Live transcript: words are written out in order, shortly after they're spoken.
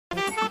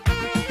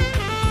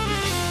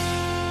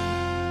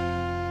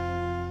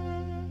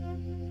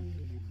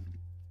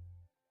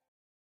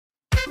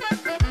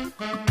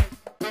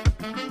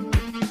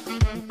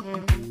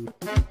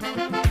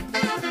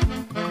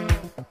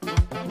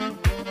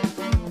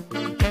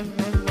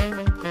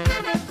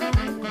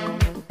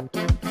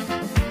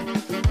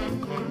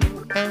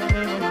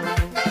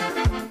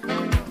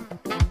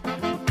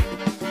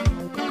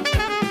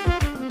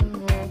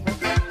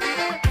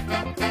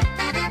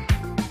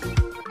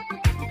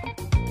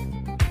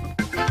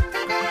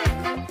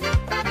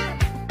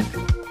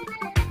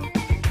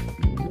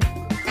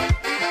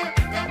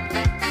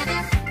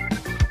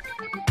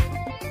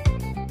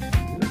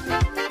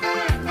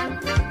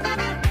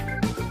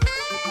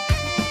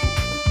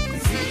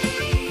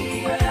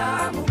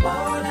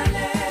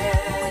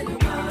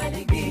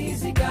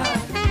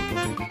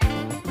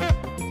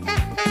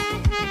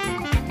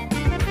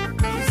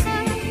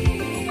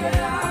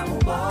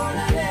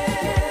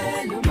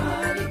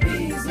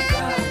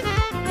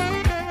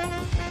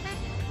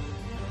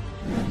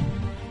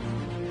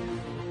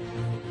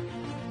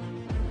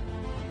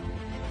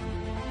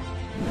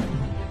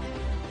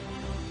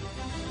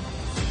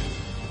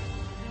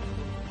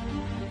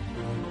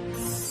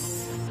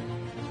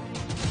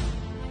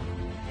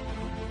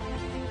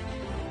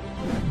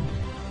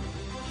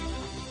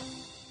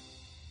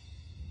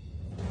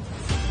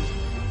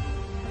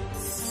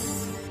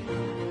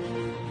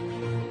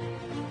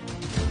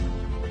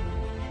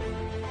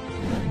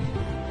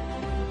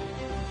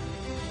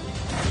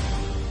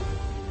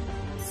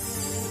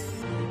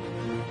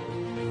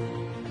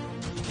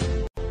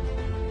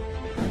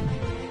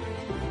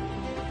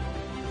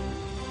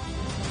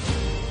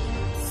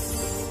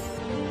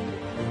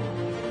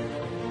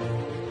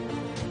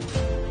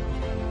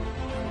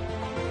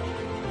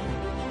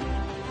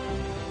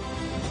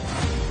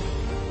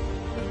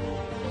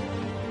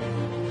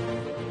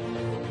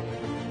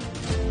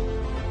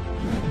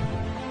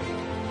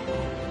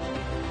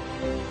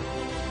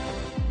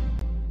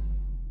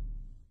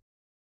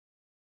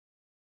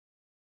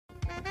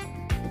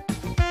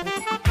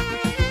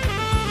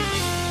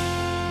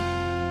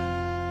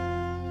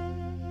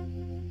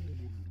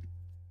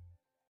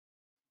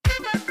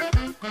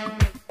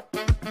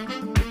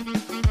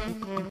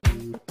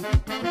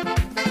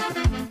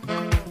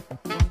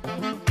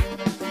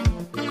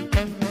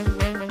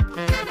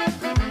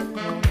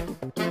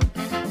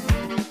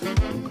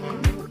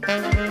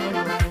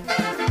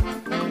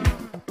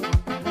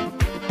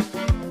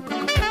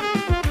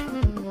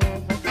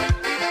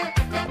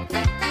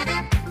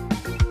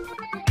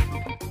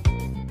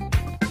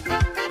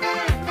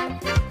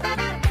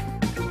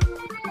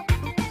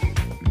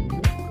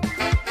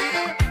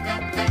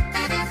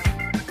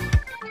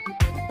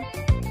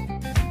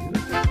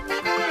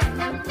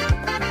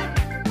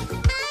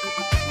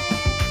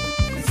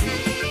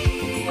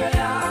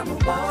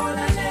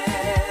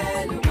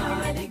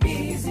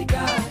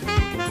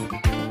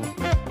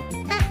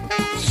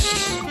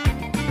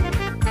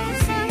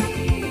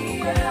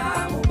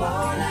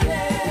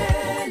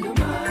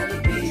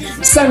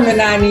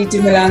Sanganani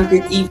Dumalang,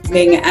 good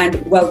evening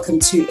and welcome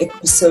to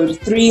episode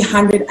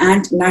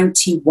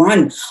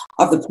 391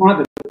 of the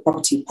Private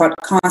Property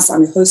Podcast.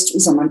 I'm your host,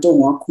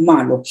 Uzamandongwa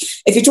Kumalo.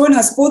 If you're joining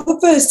us for the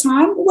first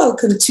time,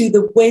 welcome to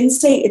the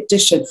Wednesday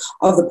edition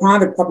of the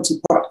Private Property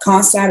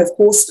Podcast. And of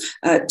course,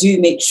 do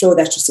make sure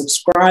that you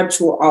subscribe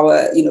to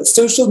our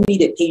social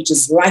media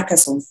pages, like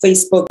us on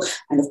Facebook,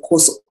 and of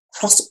course,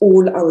 across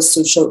all our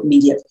social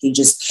media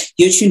pages.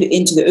 You're tuned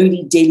into the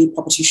only daily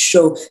property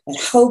show that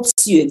helps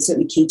you and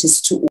certainly caters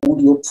to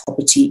all your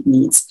property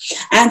needs.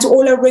 And to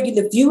all our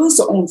regular viewers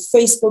on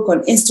Facebook,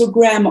 on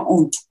Instagram,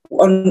 on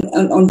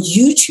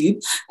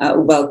YouTube,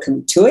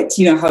 welcome to it.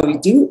 You know how we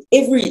do.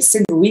 Every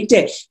single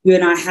weekday, you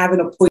and I have an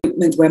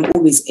appointment where I'm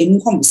always in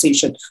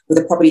conversation with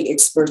a property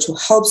expert who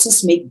helps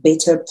us make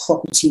better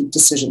property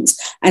decisions.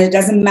 And it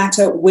doesn't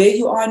matter where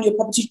you are on your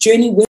property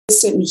journey, we're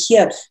certainly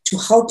here to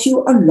help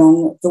you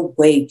along the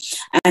way.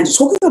 And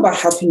talking about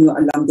helping you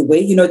along the way,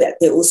 you know that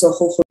there are also a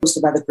whole host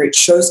of other great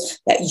shows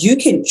that you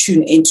can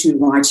tune into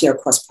right here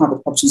across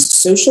Private Property's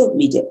social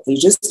media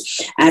pages.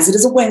 As it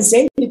is a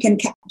Wednesday, you can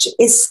catch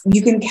Esther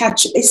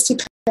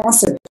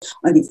Clausen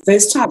on the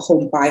First Time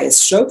Home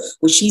Buyers Show,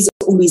 where she's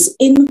always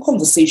in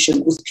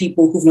conversation with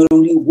people who've not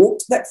only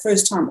walked that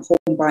first-time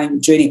home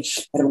buying journey,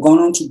 but have gone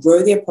on to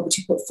grow their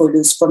property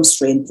portfolios from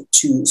strength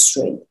to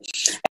strength.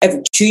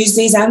 Every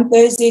Tuesdays and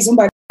Thursdays,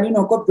 God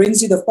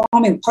brings you the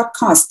Farming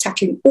Podcast,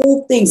 tackling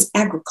all things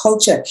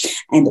agriculture.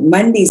 And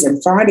Mondays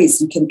and Fridays,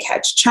 you can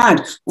catch Chad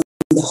on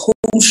the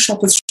Home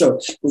Shoppers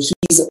Show, where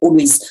he's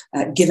always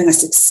giving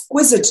us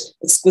exquisite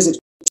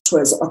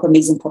tours of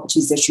amazing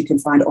properties that you can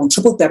find on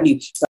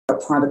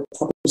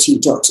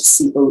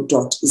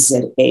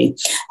www.privateproperty.co.za.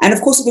 And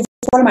of course, you can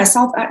follow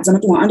myself at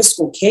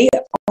Zamatuma_K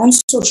on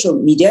social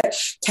media,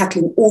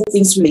 tackling all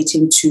things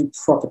relating to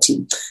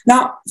property.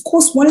 Now, of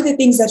course, one of the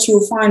things that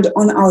you'll find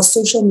on our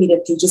social media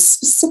pages,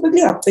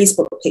 specifically our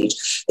Facebook page,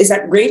 is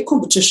that great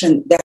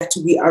competition that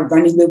we are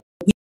running where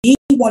we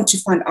want to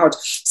find out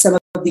some of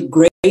the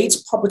great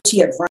property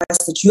advice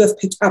that you have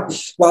picked up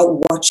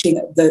while watching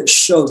the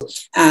show.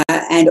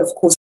 And of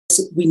course,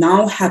 we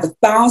now have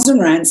 1,000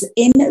 rands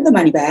in the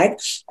money bag.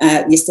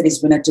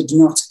 Yesterday's winner did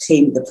not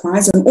claim the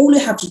prize, and all you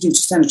have to do to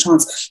stand a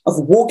chance of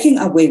walking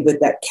away with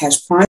that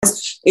cash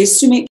prize is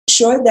to make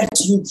sure that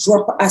you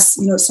drop us,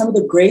 some of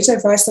the great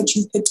advice that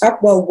you've picked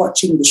up while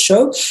watching the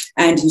show,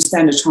 and you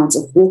stand a chance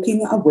of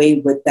walking away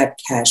with that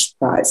cash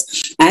prize.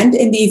 And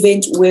in the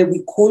event where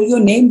we call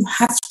your name, you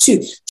have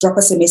to drop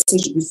us a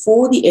message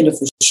before the end of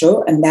the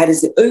show, and that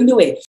is the only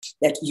way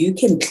that you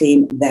can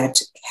claim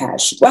that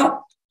cash.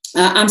 Well,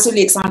 I'm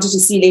certainly excited to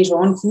see later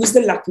on who's the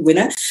lucky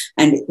winner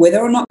and whether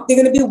or not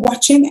they're going to be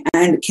watching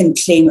and can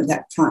claim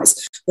that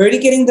prize. We're already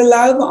getting the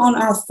love on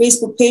our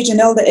Facebook page,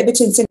 and Elder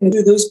Everton sending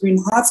through those green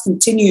hearts.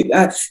 Continue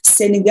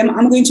sending them.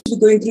 I'm going to be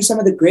going through some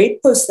of the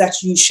great posts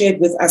that you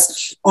shared with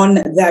us on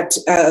that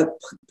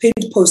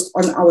pinned post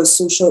on our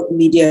social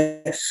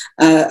media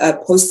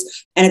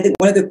posts. And I think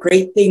one of the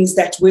great things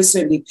that we're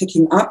certainly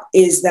picking up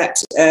is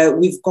that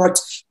we've got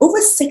over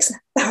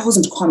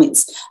 6,000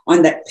 comments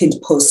on that pinned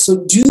post.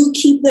 So do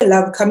keep the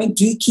love coming.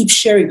 Do keep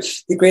sharing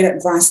the great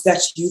advice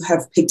that you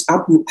have picked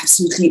up. We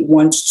absolutely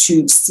want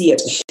to see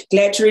it.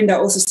 Glad Turinda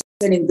also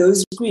sending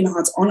those green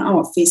hearts on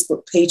our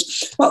Facebook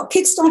page. Well,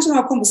 kickstarting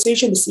our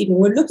conversation this evening,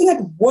 we're looking at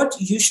what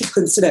you should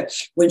consider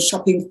when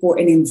shopping for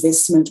an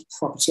investment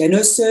property. I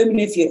know so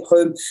many of you at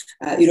home,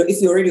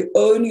 if you already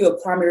own your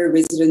primary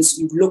residence,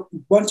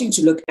 wanting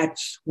to look at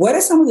what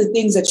are some of the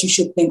things that you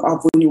should think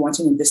of when you want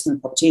an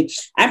investment property.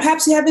 And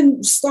perhaps you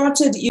haven't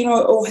started,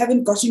 or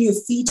haven't gotten your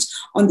feet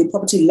on the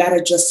property ladder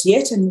just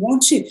yet and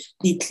want to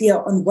be clear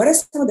on what are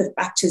some of the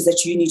factors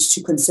that you need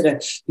to consider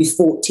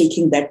before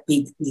taking that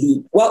big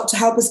leap. Well, to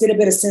help us get a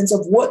better sense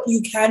of what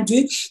you can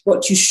do,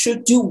 what you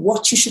should do,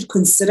 what you should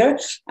consider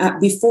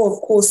before,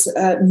 of course,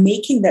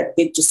 making that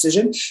big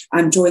decision.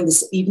 I'm joined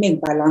this evening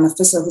by Lana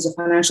Fiscal, who's a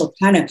financial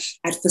planner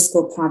at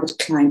Fiscal Private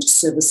Client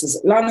Services.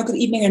 Lana, good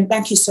evening, and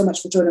thank you so much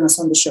for joining us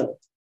on the show.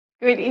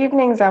 Good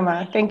evening,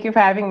 Zama. Thank you for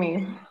having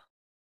me.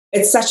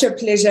 It's such a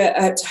pleasure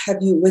to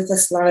have you with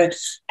us, Lana.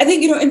 I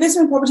think,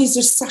 investment properties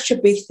are such a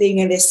big thing,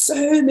 and there's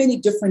so many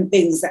different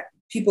things that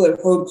people at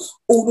home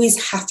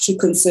always have to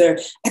consider.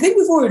 I think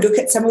before we look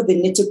at some of the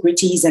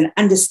nitty-gritties and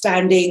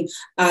understanding,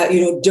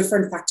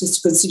 different factors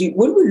to consider,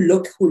 when we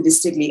look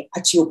holistically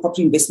at your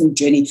property investment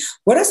journey,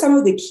 what are some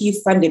of the key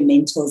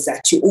fundamentals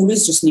that you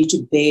always just need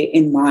to bear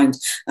in mind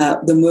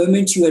the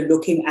moment you are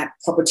looking at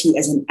property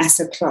as an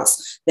asset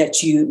class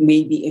that you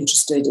may be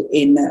interested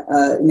in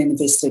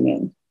investing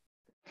in?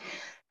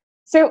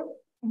 So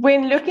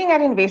when looking at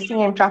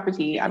investing in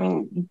property,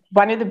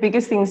 one of the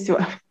biggest things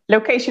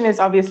location is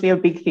obviously a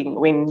big thing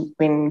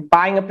when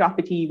buying a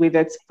property, whether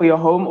it's for your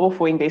home or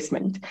for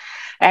investment.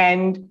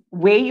 And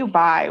where you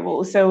buy will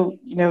also,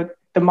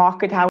 the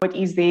market, how it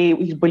is there,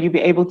 will you be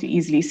able to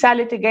easily sell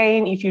it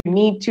again if you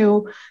need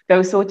to,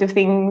 those sort of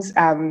things.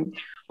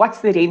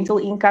 What's the rental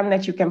income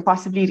that you can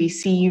possibly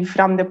receive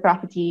from the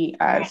property?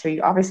 So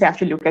you obviously have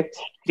to look at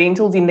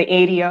rentals in the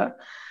area.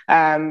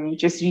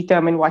 Just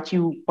determine what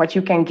you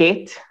can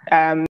get.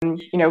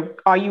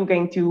 Are you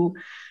going to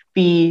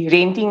be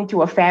renting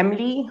to a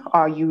family?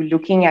 Are you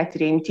looking at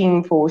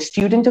renting for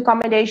student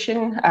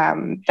accommodation?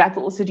 That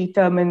will also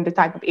determine the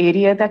type of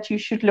area that you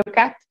should look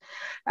at.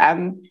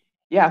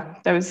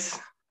 Those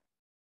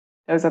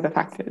are the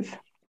factors.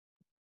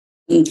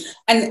 And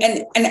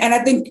I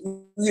think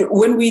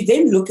when we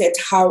then look at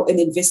how an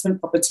investment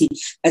property,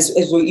 as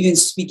we're even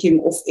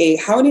speaking of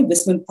how an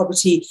investment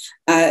property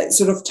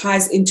sort of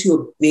ties into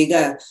a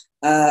bigger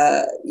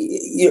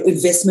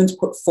investment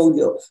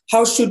portfolio,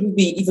 how should we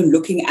be even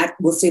looking at,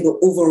 we'll say, the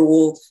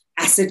overall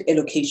asset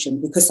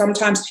allocation? Because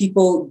sometimes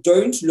people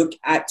don't look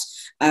at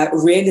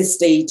real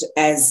estate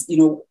as,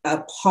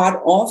 a part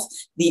of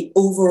the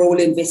overall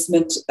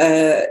investment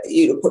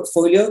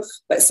portfolio,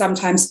 but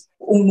sometimes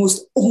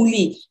almost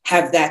only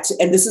have that,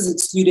 and this is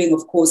excluding,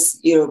 of course,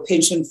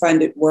 pension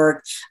funded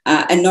work,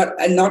 and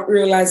not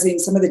realizing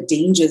some of the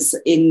dangers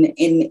in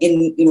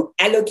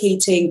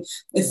allocating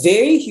a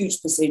very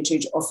huge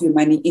percentage of your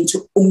money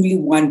into only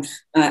one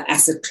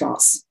asset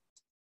class.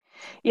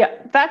 Yeah,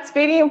 that's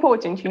very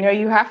important.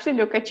 You have to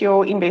look at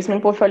your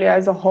investment portfolio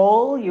as a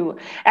whole.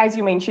 As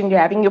you mentioned, you're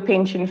having your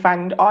pension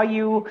fund.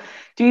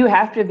 Do you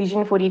have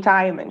provision for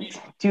retirement?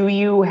 Do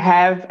you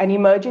have an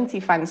emergency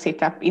fund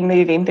set up in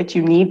the event that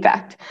you need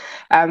that?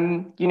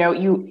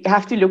 You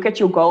have to look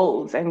at your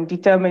goals and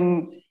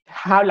determine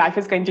how life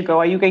is going to go.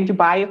 Are you going to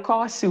buy a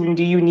car soon?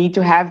 Do you need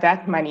to have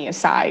that money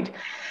aside?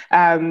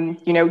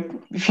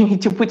 If you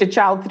need to put a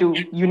child through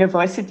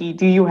university,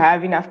 do you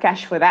have enough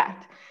cash for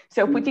that?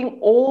 So putting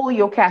all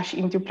your cash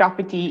into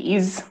property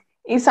is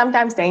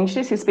sometimes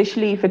dangerous,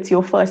 especially if it's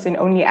your first and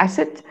only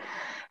asset.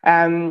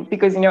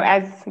 Because,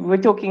 as we're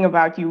talking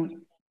about,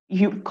 you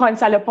can't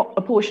sell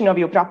a portion of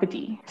your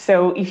property.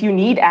 So if you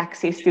need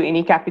access to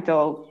any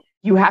capital,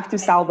 you have to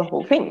sell the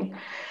whole thing.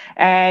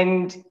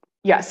 And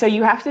so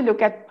you have to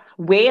look at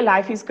where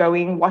life is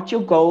going, what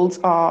your goals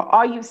are.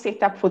 Are you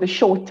set up for the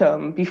short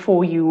term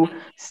before you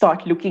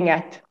start looking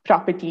at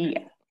property,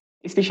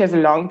 especially as a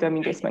long-term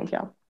investment?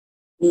 Yeah.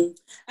 And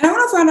I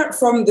want to find out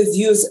from the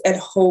viewers at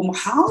home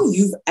how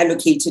you've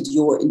allocated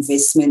your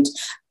investment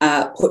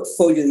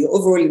portfolio, your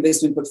overall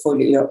investment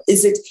portfolio.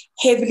 Is it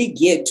heavily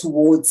geared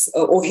towards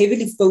or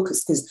heavily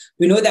focused? Because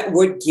we know that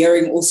word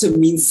gearing also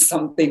means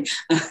something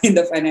in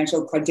the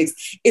financial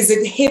context. Is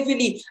it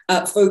heavily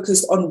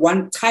focused on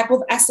one type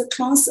of asset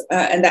class,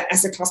 and that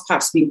asset class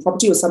perhaps being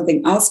property or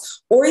something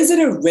else? Or is it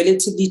a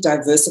relatively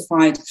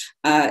diversified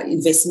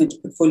investment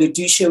portfolio?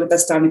 Do share with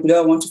us down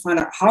below. I want to find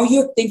out how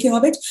you're thinking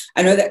of it.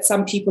 I know that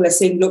some people are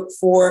saying, look,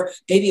 for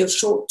maybe a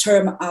short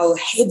term, I'll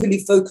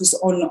heavily focus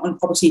on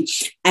property.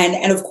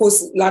 And of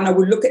course, Lana,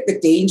 we'll look at the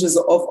dangers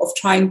of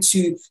trying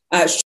to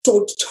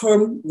short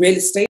term real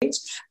estate.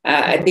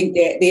 I think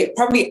there are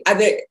probably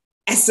other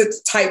asset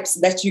types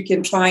that you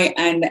can try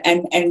and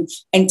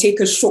take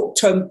a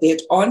short-term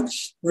bet on.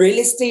 Real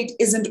estate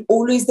isn't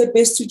always the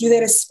best to do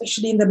that,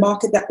 especially in the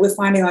market that we're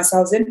finding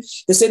ourselves in.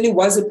 There certainly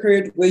was a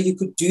period where you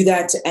could do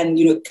that, and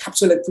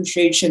capital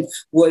appreciation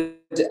would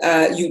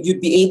you'd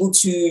be able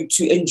to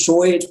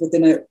enjoy it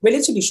within a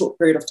relatively short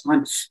period of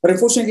time. But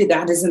unfortunately,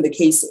 that isn't the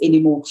case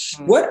anymore.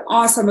 What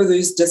are some of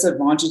those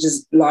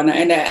disadvantages, Lana?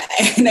 And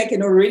I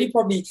can already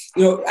probably,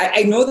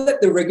 I know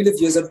that the regular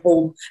viewers at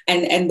home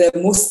and the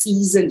most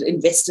seasoned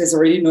investors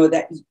already know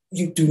that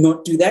you do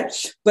not do that.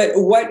 But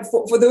what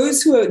for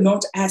those who are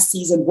not as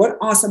seasoned, what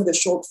are some of the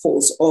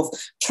shortfalls of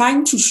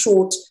trying to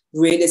short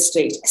real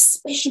estate,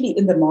 especially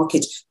in the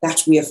market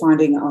that we are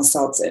finding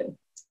ourselves in?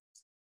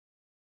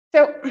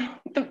 So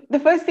the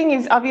first thing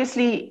is,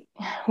 obviously,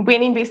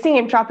 when investing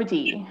in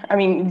property, I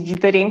mean,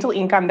 the rental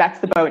income, that's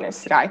the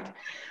bonus, right?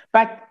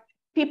 But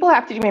people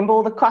have to remember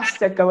all the costs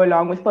that go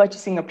along with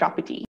purchasing a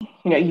property.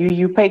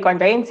 You pay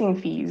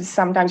conveyancing fees.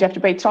 Sometimes you have to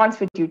pay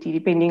transfer duty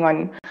depending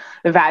on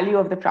the value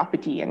of the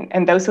property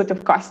and those sort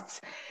of costs.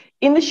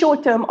 In the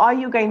short term, are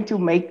you going to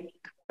make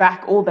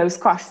back all those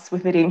costs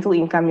with the rental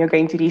income you're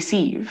going to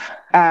receive?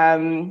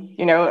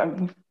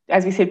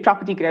 As we said,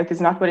 property growth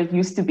is not what it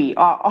used to be.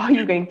 Are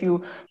you going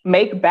to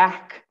make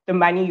back the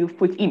money you've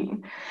put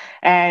in?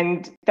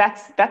 And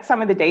that's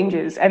some of the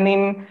dangers. And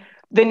then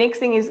the next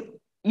thing is,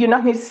 you're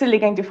not necessarily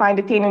going to find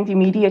a tenant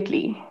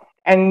immediately.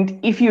 And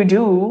if you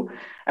do,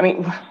 I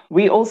mean,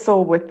 we also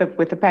with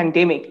the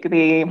pandemic,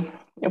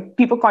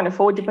 people can't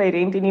afford to pay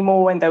rent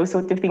anymore and those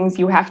sorts of things.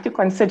 You have to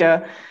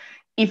consider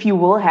if you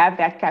will have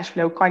that cash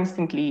flow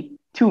constantly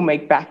to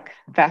make back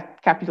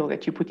that capital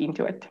that you put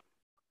into it.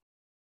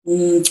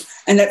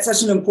 And that's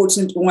such an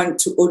important one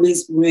to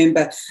always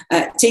remember.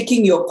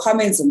 Taking your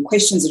comments and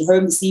questions at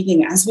home this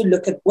evening as we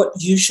look at what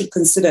you should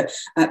consider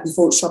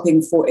before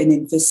shopping for an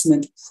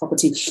investment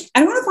property.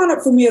 And I want to find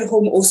out from you at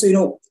home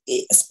also,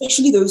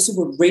 especially those who've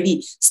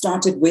already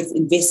started with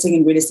investing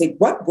in real estate,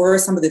 what were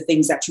some of the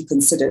things that you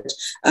considered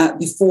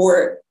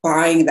before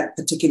buying that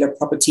particular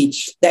property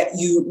that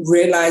you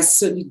realized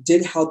certainly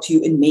did help you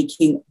in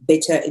making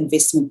better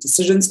investment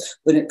decisions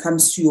when it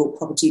comes to your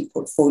property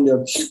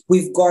portfolio?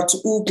 We've got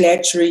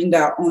Glad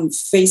Linda on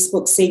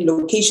Facebook saying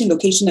location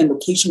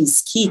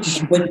is key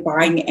when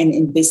buying an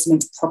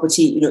investment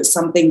property. You know,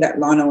 something that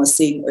Lana was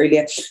saying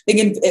earlier.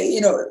 Again,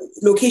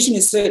 location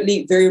is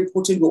certainly very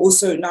important. We're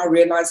also now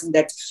realizing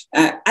that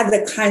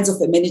other kinds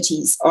of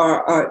amenities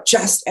are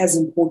just as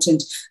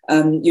important.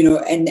 And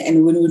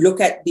when we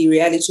look at the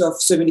reality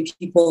of so many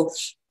people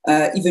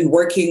even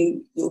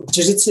working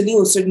digitally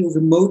or certainly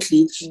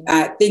remotely,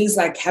 things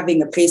like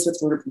having a place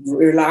with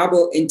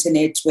reliable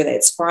internet, whether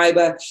it's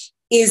fiber,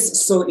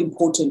 is so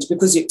important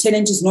because your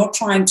tenant is not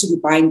trying to be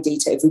buying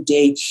data every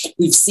day.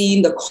 We've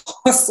seen the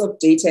cost of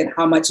data and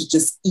how much it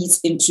just eats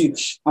into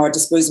our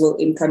disposable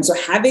income. So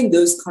having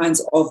those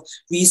kinds of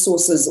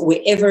resources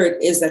wherever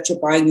it is that you're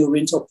buying your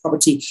rental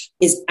property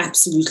is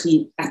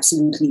absolutely,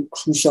 absolutely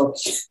crucial.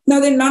 Now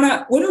then,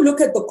 Lana, when we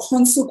look at the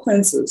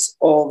consequences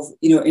of,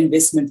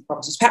 investment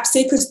properties, perhaps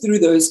take us through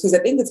those, because I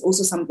think it's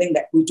also something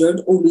that we don't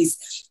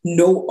always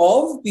know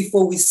of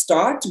before we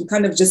start. We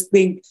kind of just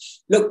think,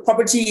 look,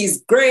 property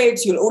is great.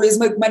 You'll always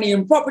make money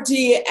in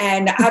property,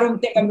 and I don't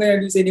think I'm going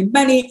to lose any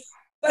money.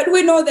 But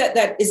we know that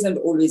that isn't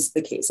always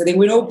the case. I think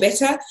we know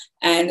better,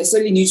 and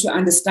certainly need to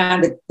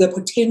understand the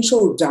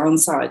potential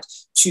downside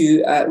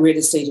to real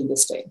estate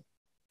investing.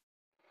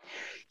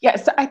 Yeah,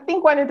 so I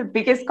think one of the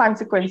biggest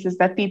consequences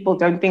that people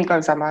don't think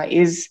of, Zama,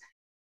 is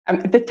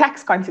the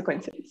tax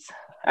consequences.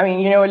 I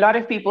mean, a lot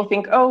of people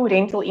think, oh,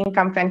 rental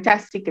income,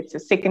 fantastic. It's a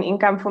second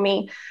income for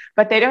me.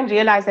 But they don't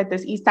realize that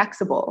this is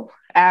taxable.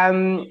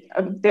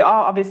 There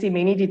are obviously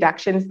many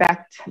deductions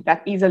that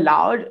is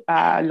allowed.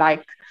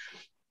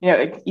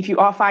 If you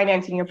are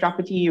financing your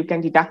property, you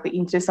can deduct the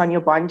interest on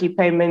your bond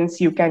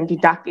repayments. You can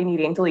deduct any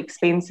rental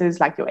expenses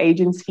like your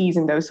agent's fees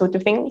and those sort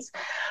of things.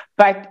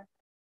 But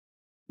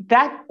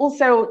that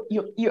also,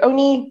 you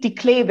only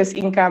declare this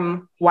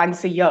income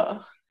once a year.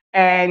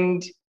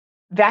 And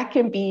that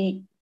can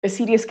be a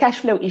serious cash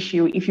flow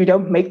issue if you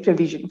don't make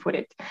provision for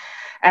it.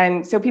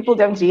 And so people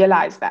don't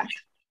realize that.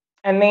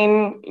 And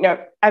then,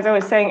 as I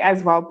was saying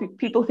as well,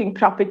 people think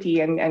property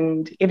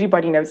and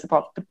everybody knows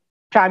about the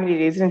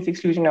primary residence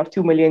exclusion of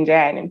 2 million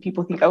rand, and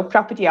people think, oh,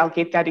 property, I'll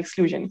get that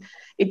exclusion.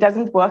 It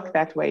doesn't work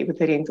that way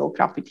with a rental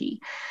property.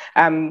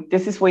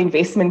 This is for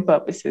investment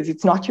purposes.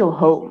 It's not your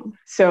home.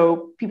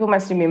 So people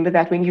must remember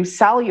that when you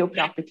sell your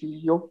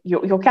property,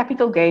 your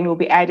capital gain will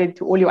be added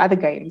to all your other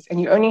gains,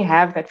 and you only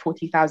have that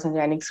 40,000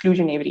 rand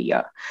exclusion every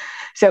year.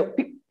 So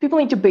people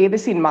need to bear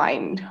this in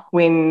mind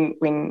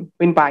when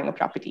buying a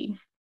property.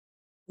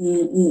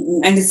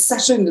 And it's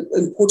such an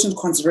important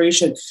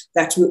consideration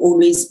that we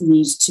always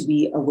need to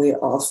be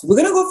aware of. We're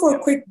going to go for a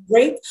quick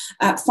break,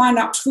 find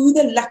out who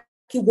the lucky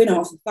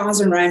winner of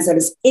 1,000 rands that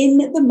is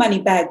in the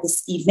money bag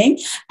this evening.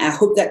 I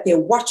hope that they're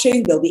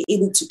watching, they'll be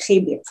able to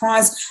claim their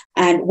prize.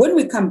 And when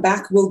we come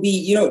back, we'll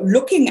be,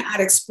 looking at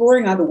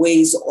exploring other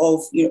ways of,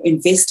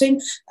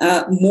 investing,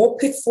 more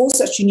pitfalls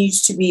that you need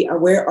to be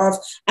aware of.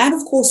 And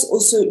of course,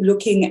 also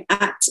looking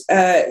at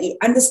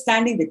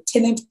understanding the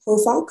tenant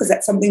profile, because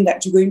that's something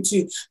that you're going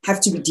to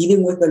have to be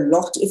dealing with a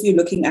lot if you're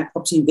looking at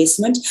property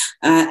investment,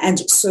 and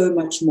so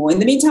much more. In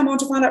the meantime, I want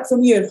to find out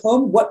from you at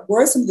home, what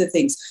were some of the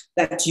things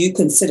that you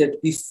considered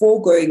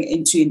before going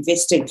into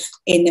investing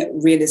in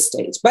real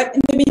estate? But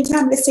in the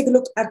meantime, let's take a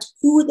look at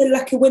who the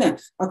lucky winner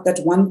of that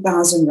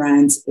 1,000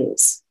 rands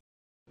is.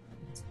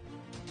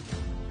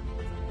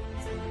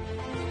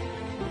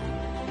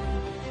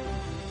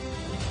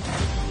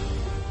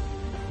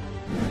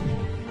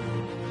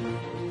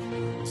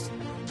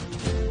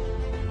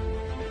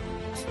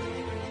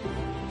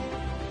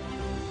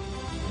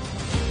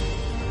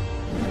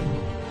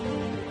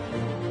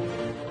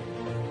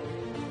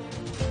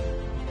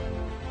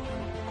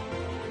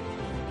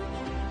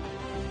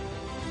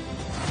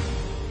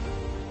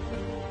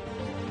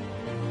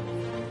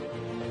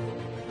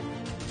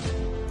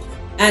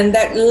 And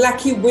that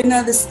lucky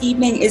winner this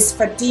evening is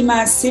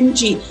Fatima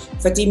Simji.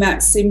 Fatima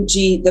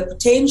Simji, the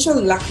potential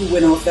lucky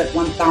winner of that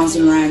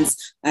 1,000 rands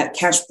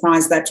cash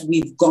prize that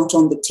we've got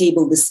on the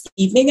table this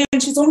evening.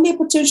 And she's only a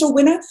potential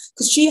winner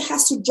because she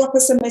has to drop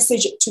us a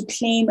message to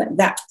claim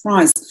that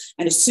prize.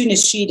 And as soon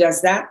as she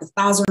does that, the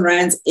 1,000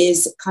 rands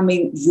is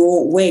coming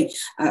your way.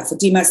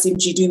 Fatima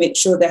Simji, do make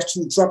sure that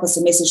you drop us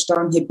a message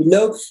down here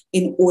below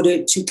in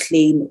order to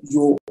claim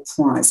your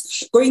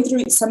prize. Going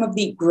through some of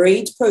the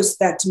great posts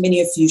that many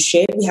of you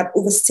shared, we have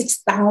over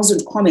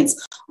 6,000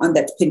 comments on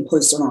that pin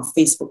post on our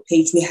Facebook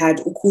page. We had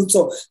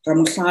Ukuto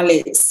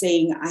Ramukhale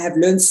saying, I have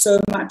learned so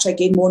much. I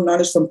gained more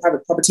knowledge from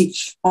private property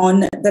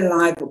on the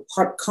live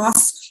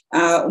podcast.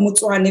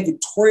 Umutswane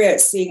Victoria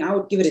saying, I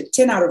would give it a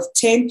 10 out of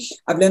 10.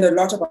 I've learned a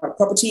lot about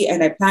property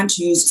and I plan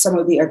to use some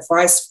of the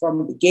advice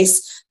from the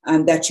guests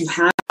that you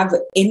have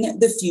in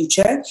the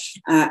future.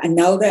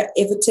 Anelda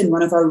Everton,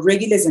 one of our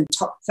regulars and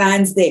top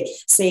fans there,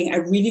 saying, I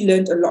really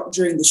learned a lot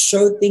during the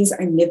show, things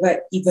I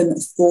never even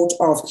thought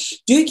of.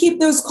 Do keep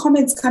those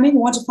comments coming. We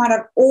want to find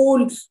out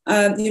all,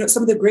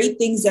 some of the great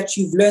things that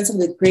you've learned, some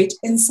of the great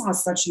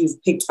insights that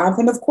you've picked up,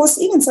 and of course,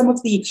 even some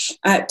of the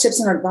tips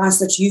and advice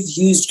that you've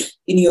used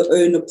in your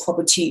own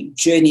property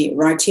journey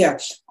right here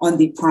on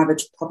the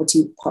Private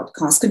Property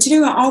Podcast.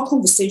 Continuing our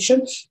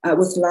conversation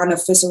with Lana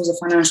Fiscal, who's a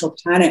financial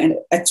planner and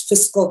at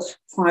Fiscal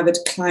Private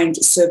Client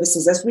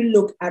Services, as we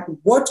look at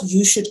what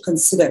you should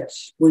consider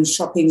when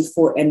shopping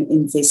for an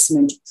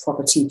investment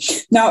property.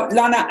 Now,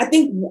 Lana, I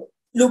think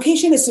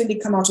location has certainly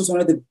come out as one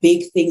of the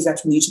big things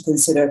that we need to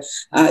consider.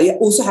 You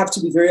also have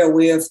to be very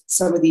aware of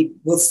some of the,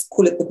 we'll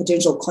call it the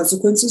potential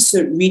consequences.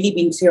 So really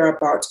being clear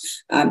about,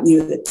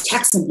 the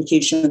tax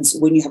implications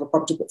when you have a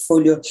property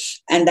portfolio.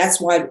 And that's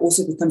why it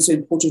also becomes so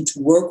important to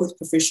work with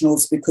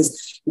professionals,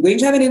 because you're going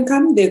to have an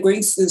income.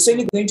 There's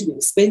certainly going to be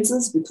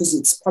expenses because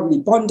it's probably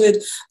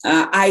bonded.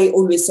 I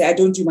always say I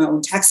don't do my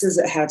own taxes.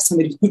 I have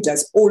somebody who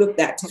does all of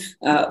that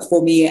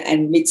for me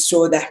and makes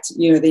sure that,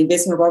 the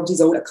investment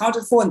properties are all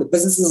accounted for and the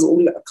businesses are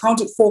all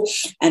accounted for,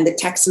 and the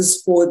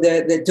taxes for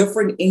the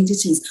different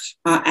entities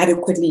are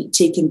adequately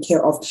taken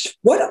care of.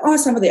 What are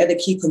some of the other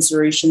key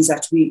considerations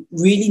that we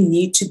really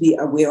need to be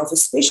aware of,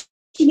 especially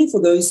for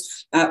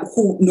those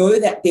who know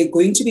that they're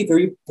going to be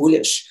very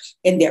bullish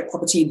in their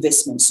property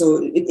investment? So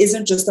it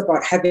isn't just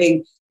about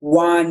having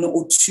one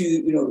or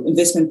two,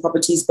 investment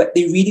properties, but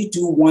they really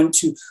do want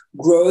to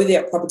grow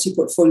their property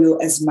portfolio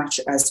as much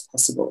as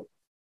possible.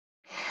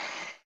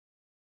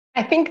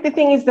 I think the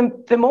thing is,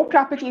 the more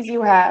properties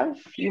you have,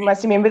 you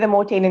must remember the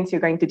more tenants you're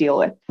going to deal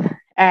with.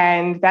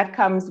 And that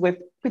comes with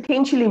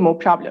potentially more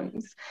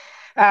problems.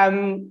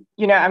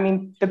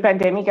 The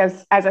pandemic,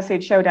 as I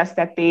said, showed us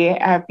that there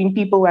have been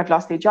people who have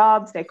lost their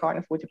jobs. They can't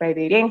afford to pay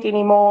their rent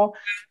anymore.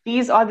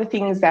 These are the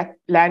things that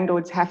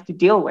landlords have to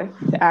deal with.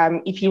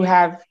 If you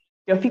have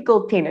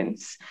difficult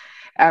tenants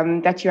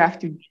that you have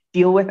to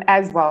deal with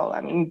as well.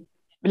 I mean,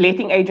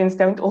 letting agents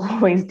don't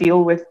always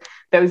deal with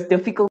those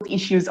difficult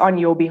issues on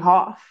your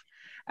behalf.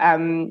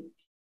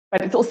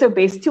 But it's also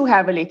best to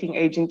have a letting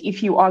agent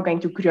if you are going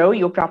to grow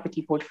your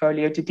property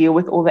portfolio to deal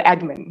with all the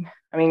admin.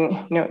 I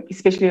mean,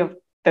 especially of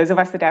those of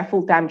us that have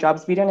full-time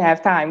jobs, we don't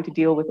have time to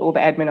deal with all the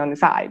admin on the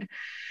side.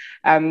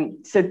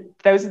 So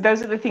those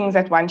are the things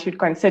that one should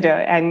consider.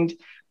 And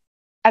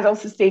as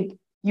also said,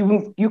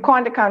 you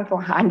can't account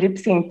for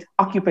 100%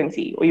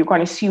 occupancy, or you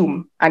can't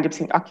assume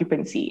 100%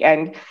 occupancy.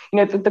 And,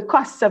 the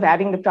costs of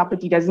having the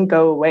property doesn't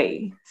go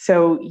away.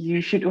 So you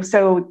should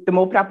also, the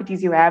more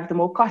properties you have, the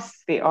more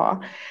costs there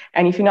are.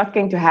 And if you're not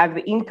going to have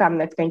the income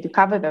that's going to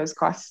cover those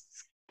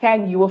costs,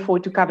 can you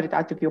afford to cover it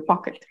out of your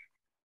pocket?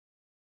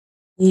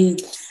 And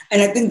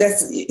I think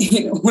that's,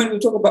 when we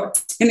talk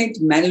about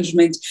tenant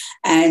management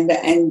and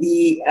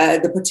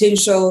the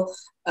potential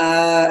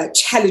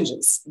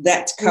challenges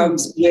that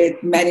comes with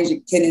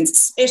managing tenants,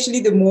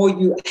 especially the more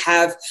you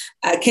have,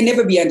 can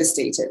never be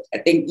understated. I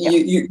think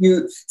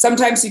you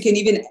sometimes you can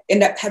even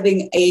end up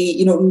having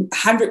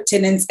 100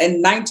 tenants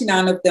and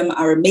 99 of them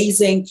are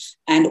amazing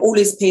and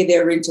always pay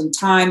their rent on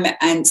time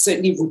and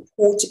certainly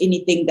report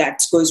anything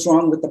that goes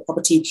wrong with the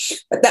property.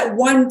 But that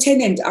one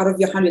tenant out of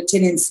your 100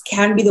 tenants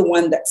can be the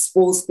one that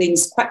spoils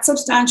things quite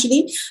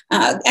substantially,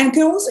 and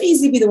can also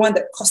easily be the one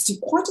that costs you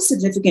quite a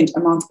significant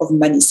amount of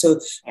money. So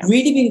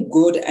really being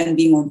good and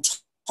being on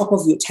top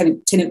of your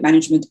tenant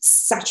management is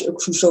such a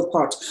crucial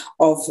part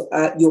of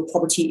your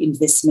property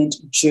investment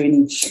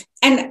journey.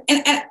 And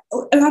I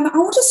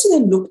want us to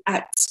then look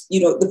at,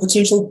 the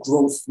potential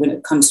growth when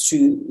it comes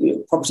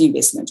to property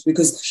investment,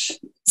 because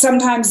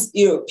sometimes,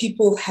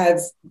 people have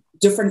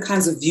different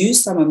kinds of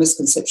views. Some are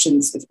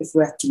misconceptions, if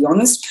we have to be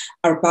honest,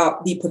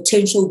 about the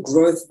potential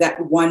growth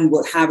that one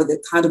will have, or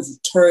the kind of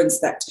returns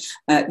that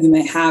you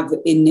may have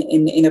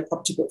in a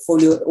property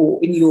portfolio or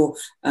in your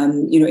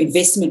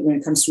investment when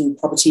it comes to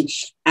property.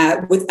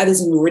 With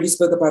others, and we already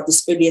spoke about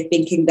this earlier,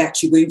 thinking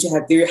that you're going to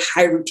have very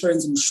high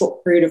returns in a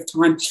short period of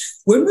time.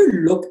 When we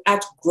look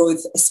at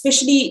growth,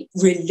 especially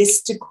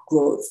realistic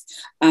growth,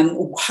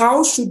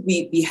 how should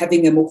we be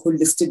having a more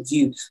holistic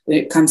view when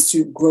it comes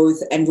to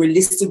growth and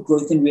realistic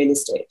growth in real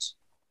estate?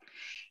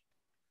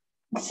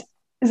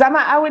 Zama,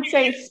 I would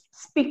say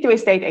speak to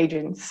estate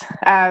agents.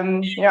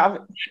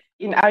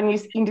 In our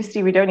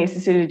industry, we don't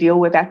necessarily deal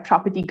with that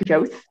property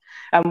growth.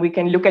 We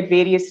can look at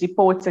various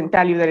reports and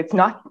tell you that it's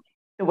not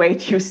the way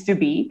it used to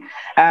be.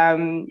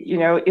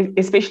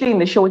 Especially in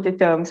the shorter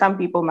term, some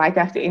people might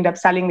have to end up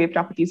selling their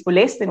properties for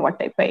less than what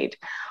they paid,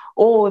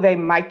 or they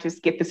might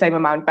just get the same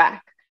amount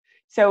back.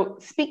 So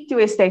speak to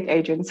estate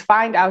agents,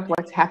 find out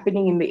what's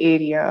happening in the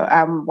area,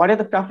 what are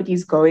the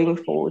properties going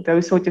for,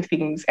 those sort of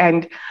things,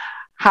 and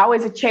how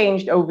has it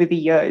changed over the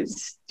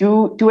years.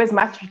 Do as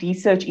much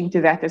research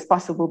into that as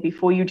possible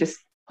before you just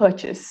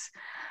purchase.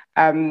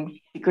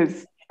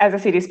 Because, as I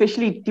said,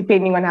 especially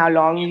depending on how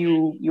long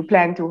you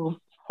plan to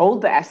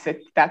hold the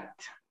asset,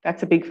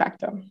 that's a big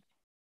factor.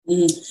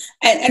 Mm.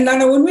 And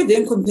Lana, when we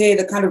then compare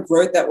the kind of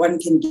growth that one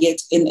can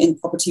get in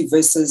property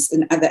versus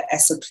in other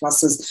asset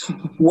classes,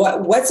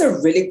 what's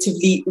a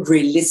relatively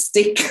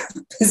realistic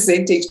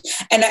percentage?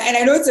 And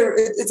I know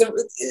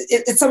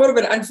it's somewhat of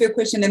an unfair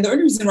question, and the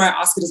only reason why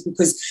I ask it is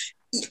because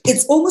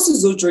it's almost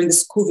as though during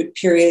this COVID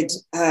period,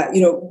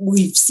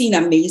 we've seen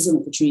amazing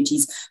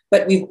opportunities,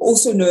 but we've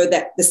also know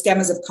that the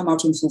scammers have come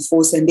out in full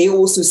force, and they're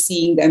also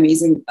seeing the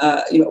amazing,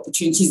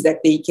 opportunities that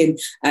they can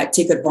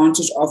take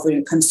advantage of when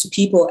it comes to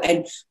people,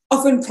 and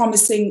often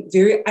promising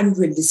very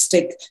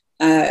unrealistic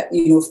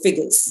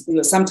figures,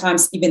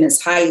 sometimes even as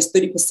high as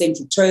 30%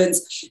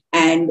 returns.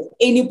 And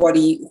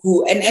anybody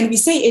who, and we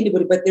say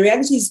anybody, but the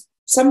reality is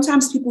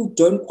sometimes people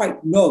don't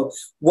quite know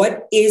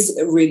what is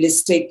a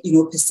realistic,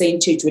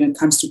 percentage when it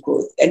comes to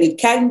growth. And it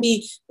can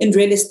be in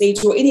real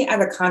estate or any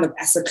other kind of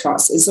asset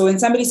class. And so when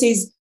somebody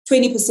says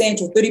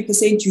 20% or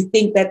 30%, you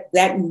think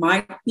that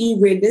might be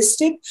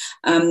realistic,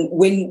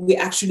 when we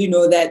actually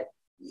know that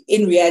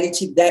in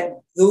reality that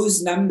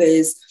those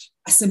numbers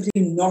are simply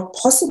not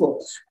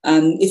possible.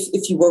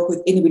 If you work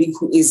with anybody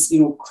who is,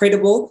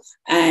 credible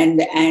and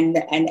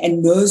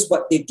knows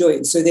what they're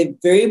doing. So they're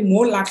very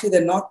more likely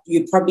than not,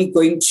 you're probably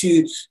going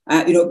to,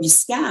 be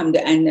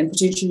scammed and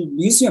potentially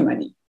lose your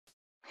money.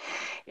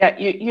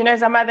 Yeah,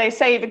 Zama, they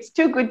say if it's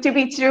too good to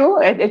be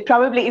true, it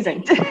probably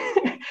isn't.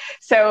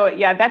 So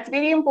yeah, that's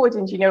very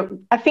important.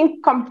 I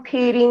think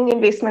comparing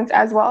investments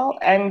as well.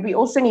 And we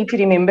also need to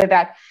remember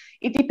that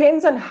it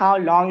depends on how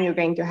long you're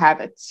going to have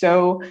it.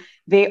 So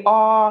there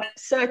are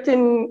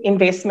certain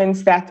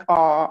investments that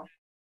are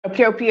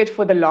appropriate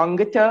for the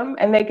longer term,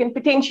 and they can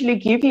potentially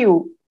give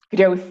you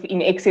growth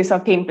in excess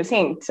of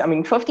 10%,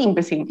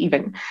 15%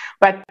 even.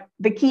 But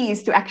the key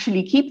is to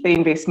actually keep the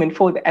investment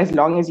for as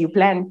long as you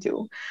plan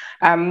to.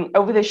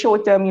 Over the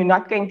short term, you're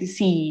not going to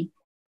see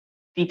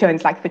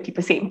returns like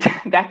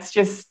 30%. That's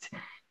just,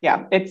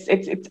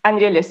 it's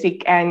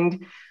unrealistic.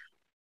 And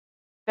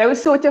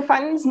those sort of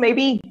funds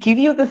maybe give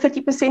you the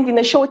 30% in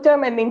the short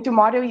term, and then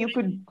tomorrow you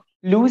could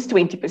lose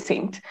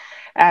 20%.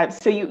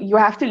 So you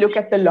have to look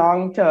at the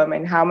long term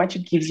and how much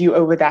it gives you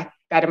over that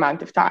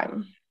amount of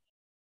time.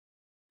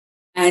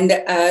 And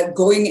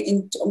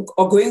going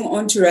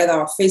on to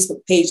our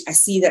Facebook page, I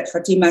see that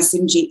Fatima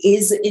Simji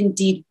is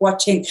indeed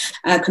watching.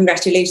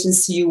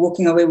 Congratulations to you,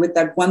 walking away with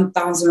that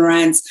 1,000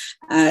 rands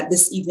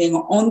this evening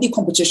on the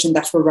competition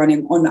that we're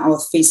running on our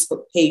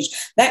Facebook page.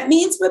 That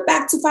means we're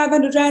back to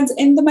 500 rands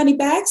in the money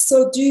bag.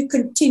 So do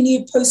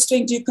continue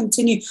posting, do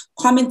continue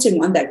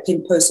commenting on that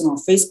pinned post on our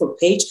Facebook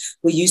page,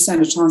 where you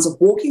stand a chance of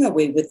walking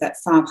away with that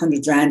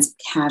 500 rands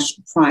cash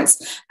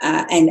prize.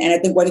 And I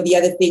think one of the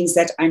other things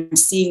that I'm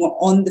seeing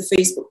on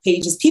the Facebook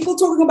page is people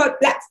talking about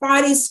Black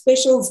Friday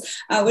specials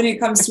when it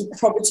comes to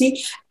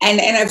property. And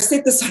I've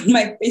said this on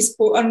my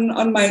Facebook,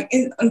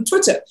 on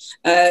Twitter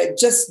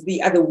just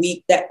the other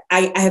week, that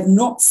I have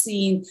not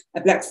seen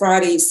a Black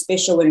Friday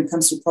special when it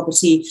comes to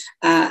property.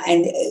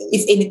 And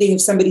if anything,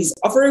 if somebody's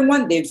offering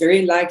one, they're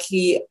very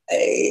likely,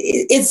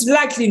 it's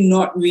likely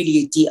not really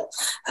a deal.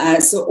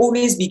 So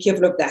always be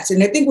careful of that.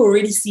 And I think we're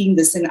already seeing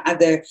this in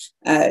other,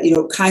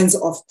 kinds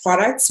of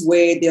products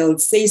where they'll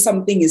say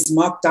something is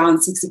marked down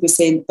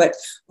 60%, but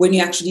when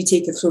you actually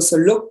take a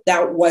closer look,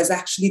 that was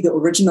actually the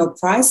original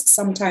price,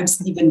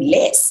 sometimes even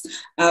less,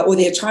 or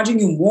they're charging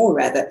you more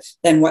rather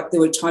than what they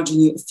were charging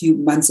you a few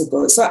months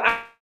ago. So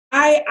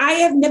I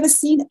have never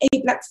seen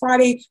a Black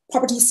Friday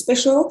property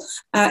special.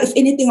 If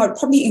anything, I'd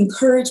probably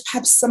encourage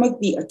perhaps some of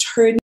the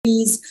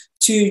attorneys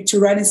to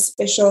run a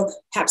special.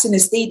 Perhaps an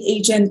estate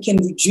agent can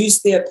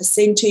reduce their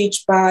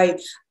percentage by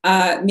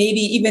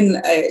maybe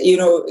even a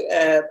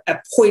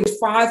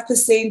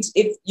 0.5%.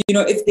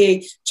 If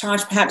they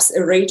charge perhaps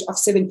a rate of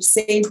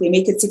 7%, they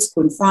make it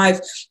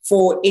 6.5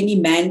 for any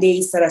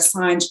mandates that are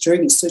signed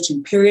during a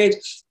certain period.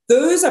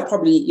 Those are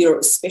probably,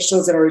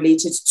 specials that are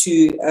related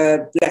to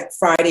Black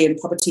Friday and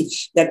property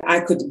that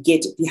I could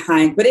get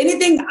behind. But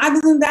anything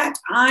other than that,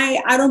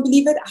 I don't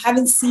believe it. I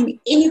haven't seen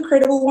any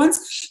credible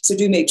ones. So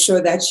do make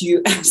sure that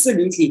you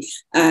absolutely,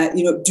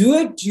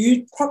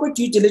 do proper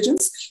due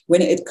diligence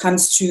when it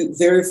comes to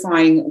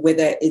verifying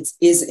whether it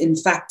is in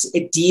fact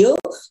a deal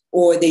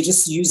or they're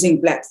just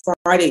using Black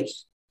Friday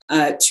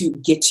to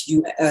get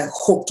you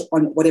hooked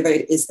on whatever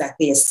it is that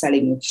they are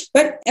selling you.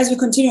 But as we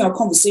continue our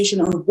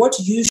conversation on what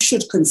you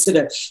should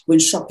consider when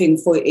shopping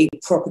for a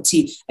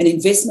property, an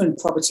investment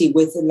property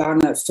with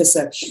Lana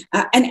Visser.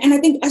 And I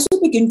think as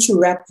we begin to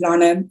wrap,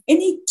 Lana,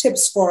 any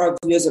tips for our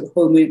viewers at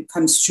home when it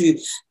comes to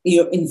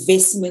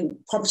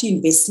property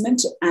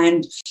investment,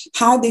 and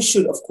how they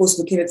should, of course,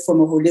 look at it from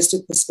a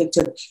holistic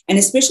perspective, and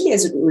especially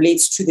as it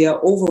relates to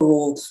their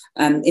overall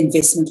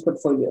investment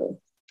portfolio?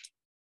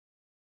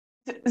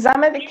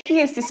 Zama, the key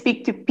is to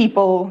speak to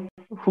people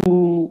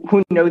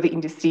who know the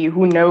industry,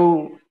 who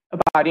know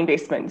about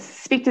investments.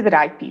 Speak to the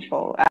right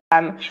people.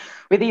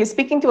 Whether you're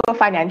speaking to a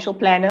financial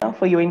planner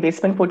for your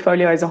investment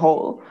portfolio as a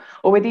whole,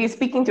 or whether you're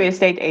speaking to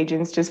estate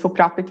agents just for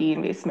property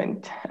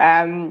investment.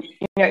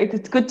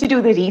 It's good to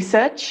do the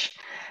research.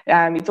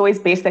 It's always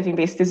best that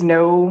investors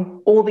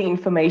know all the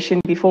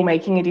information before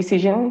making a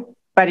decision.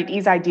 but it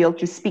is ideal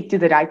to speak to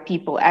the right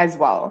people as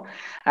well,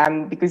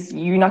 because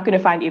you're not going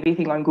to find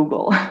everything on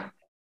Google.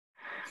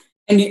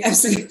 And you're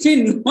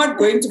absolutely not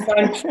going to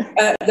find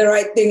the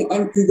right thing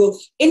on Google.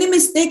 Any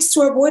mistakes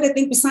to avoid? I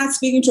think besides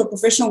speaking to a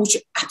professional, which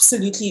you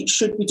absolutely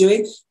should be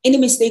doing, any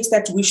mistakes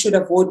that we should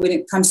avoid when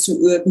it comes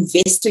to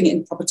investing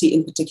in property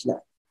in particular?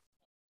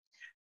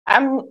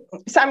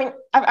 So, I mean,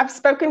 I've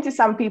spoken to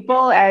some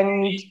people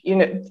and, you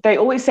know, they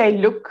always say,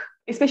 look,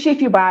 especially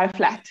if you buy a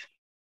flat,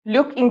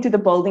 look into the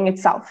building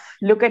itself,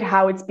 look at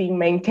how it's being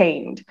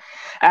maintained,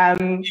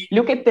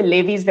 look at the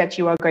levies that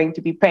you are going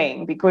to be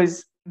paying,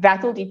 because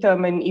that will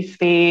determine if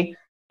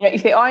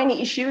there are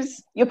any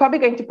issues, you're probably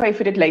going to pay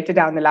for it later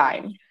down the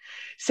line.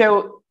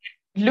 So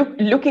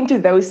look into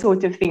those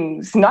sort of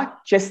things,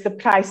 not just the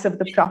price of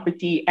the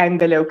property and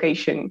the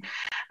location.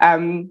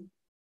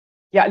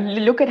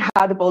 Look at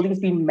how the building's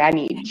been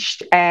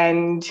managed,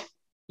 and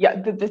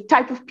the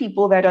type of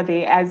people that are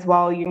there as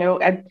well. You know,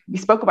 and we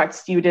spoke about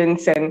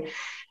students, and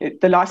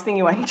the last thing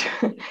you want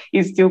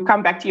is to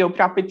come back to your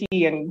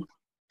property and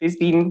there's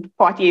been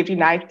party every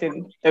night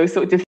and those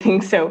sorts of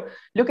things. So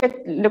look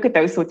at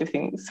those sort of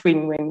things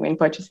when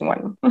purchasing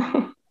one.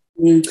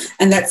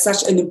 And that's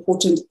such an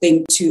important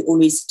thing to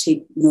always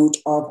take note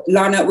of.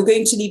 Lana, we're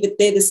going to leave it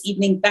there this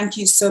evening. Thank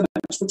you so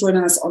much for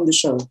joining us on the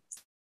show.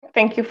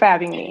 Thank you for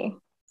having me.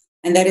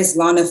 And that is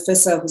Lana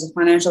Fiscal, who's a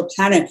financial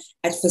planner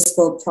at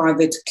Fiscal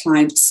Private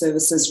Client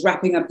Services,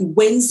 wrapping up the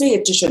Wednesday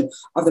edition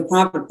of the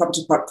Private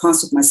Property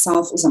Podcast with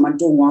myself,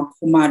 Uzamantungwa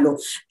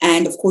Khumalo.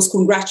 And of course,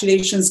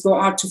 congratulations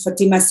go out to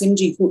Fatima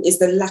Simji, who is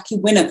the lucky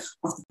winner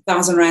of the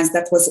 1,000 rands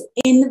that was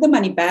in the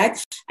money bag.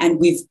 And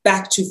we've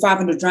back to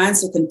 500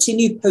 rands, so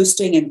continue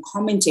posting and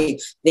commenting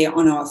there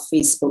on our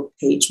Facebook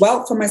page.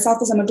 Well, for myself,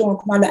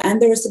 Uzamantungwa Khumalo,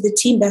 and the rest of the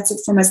team, that's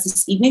it from us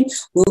this evening.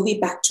 We'll be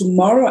back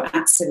tomorrow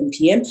at 7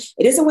 p.m.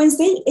 It is a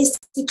Wednesday.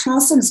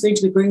 Carlson is going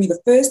to be bringing you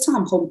the first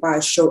time home buyer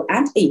show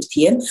at 8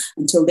 p.m.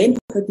 Until then,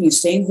 hoping you're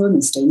staying home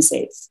and staying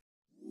safe.